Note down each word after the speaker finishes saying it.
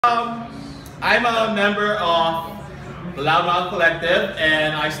I'm a member of the Loudmouth collective,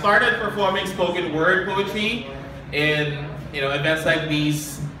 and I started performing spoken word poetry in events like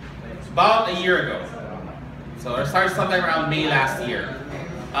these about a year ago. So I started sometime around May last year.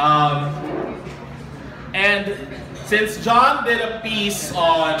 And since John did a piece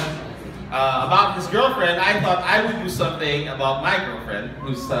on about his girlfriend, I thought I would do something about my girlfriend,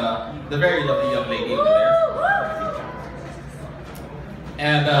 who's the very lovely young lady over there.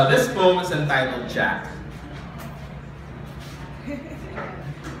 And this poem is entitled Jack.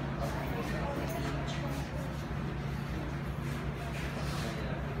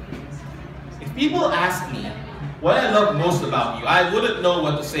 If people ask me what I love most about you, I wouldn't know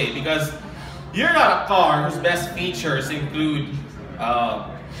what to say, because you're not a car whose best features include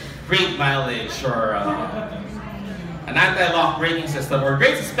great mileage or an anti-lock braking system or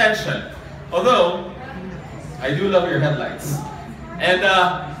great suspension. Although, I do love your headlights. And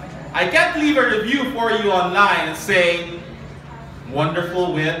I can't leave a review for you online and say,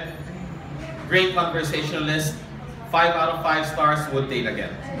 wonderful wit, great conversationalist, 5 out of 5 stars, would date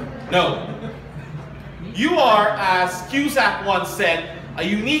again. No. You are, as Cusack once said, a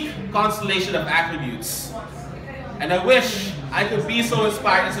unique constellation of attributes. And I wish I could be so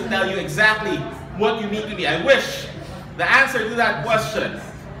inspired as to tell you exactly what you mean to me. I wish the answer to that question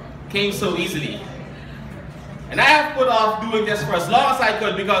came so easily. And I have put off doing this for as long as I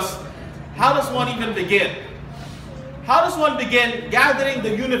could, because how does one even begin? How does one begin gathering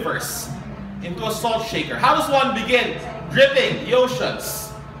the universe into a salt shaker? How does one begin dripping the oceans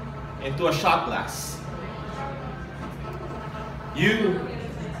into a shot glass? You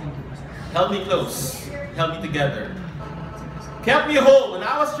held me close, held me together, kept me whole when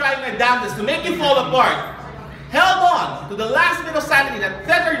I was trying my damnedest to make you fall apart, held on to the last bit of sanity that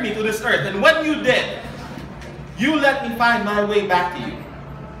tethered me to this earth, and when you did, you let me find my way back to you.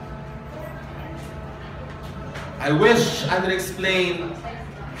 I wish I could explain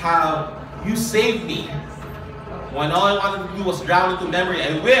how you saved me when all I wanted to do was drown into memory.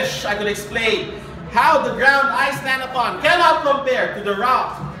 I wish I could explain how the ground I stand upon cannot compare to the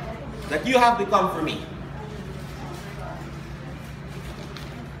rock that you have become for me.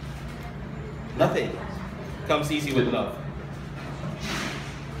 Nothing comes easy with love.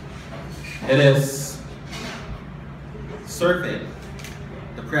 It is surfing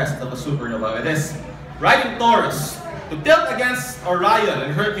the crest of a supernova. It is riding Taurus to tilt against Orion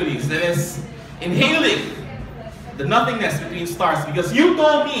and Hercules. It is inhaling the nothingness between stars, because you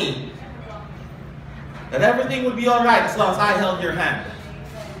told me that everything would be alright as long as I held your hand.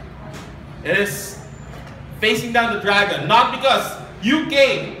 It is facing down the dragon, not because you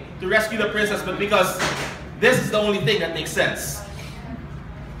came to rescue the princess, but because this is the only thing that makes sense.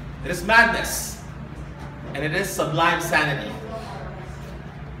 It is madness. And it is sublime sanity.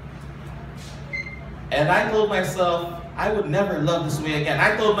 And I told myself I would never love this way again.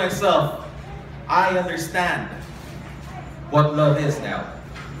 I told myself I understand what love is now.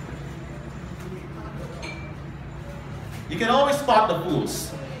 You can always spot the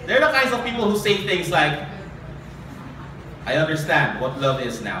fools. They're the kinds of people who say things like, I understand what love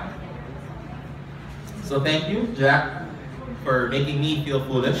is now. So thank you, Jack, for making me feel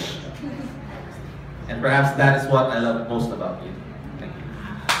foolish. And perhaps that is what I love most about you.